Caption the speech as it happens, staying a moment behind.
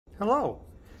Hello.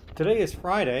 Today is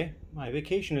Friday. My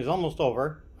vacation is almost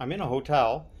over. I'm in a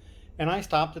hotel and I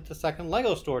stopped at the second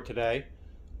Lego store today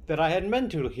that I hadn't been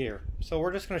to here. So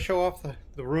we're just going to show off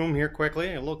the room here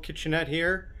quickly. A little kitchenette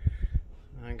here.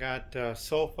 I got a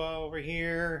sofa over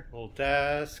here, a little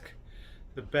desk,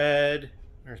 the bed.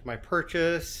 There's my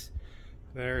purchase.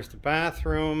 There's the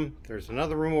bathroom. There's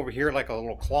another room over here like a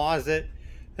little closet.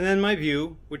 And then my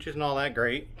view, which isn't all that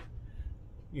great.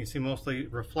 You see mostly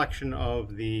reflection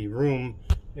of the room.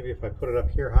 Maybe if I put it up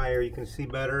here higher, you can see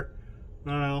better. I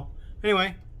don't know.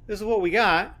 Anyway, this is what we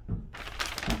got.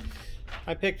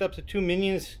 I picked up the 2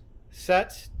 Minions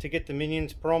sets to get the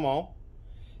Minions promo.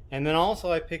 And then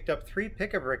also I picked up 3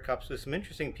 pick-a-brick cups with some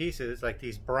interesting pieces, like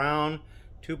these brown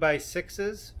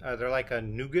 2x6s. They're like a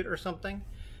nougat or something,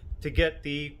 to get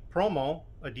the promo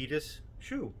Adidas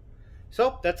shoe.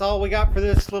 So that's all we got for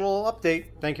this little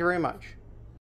update. Thank you very much.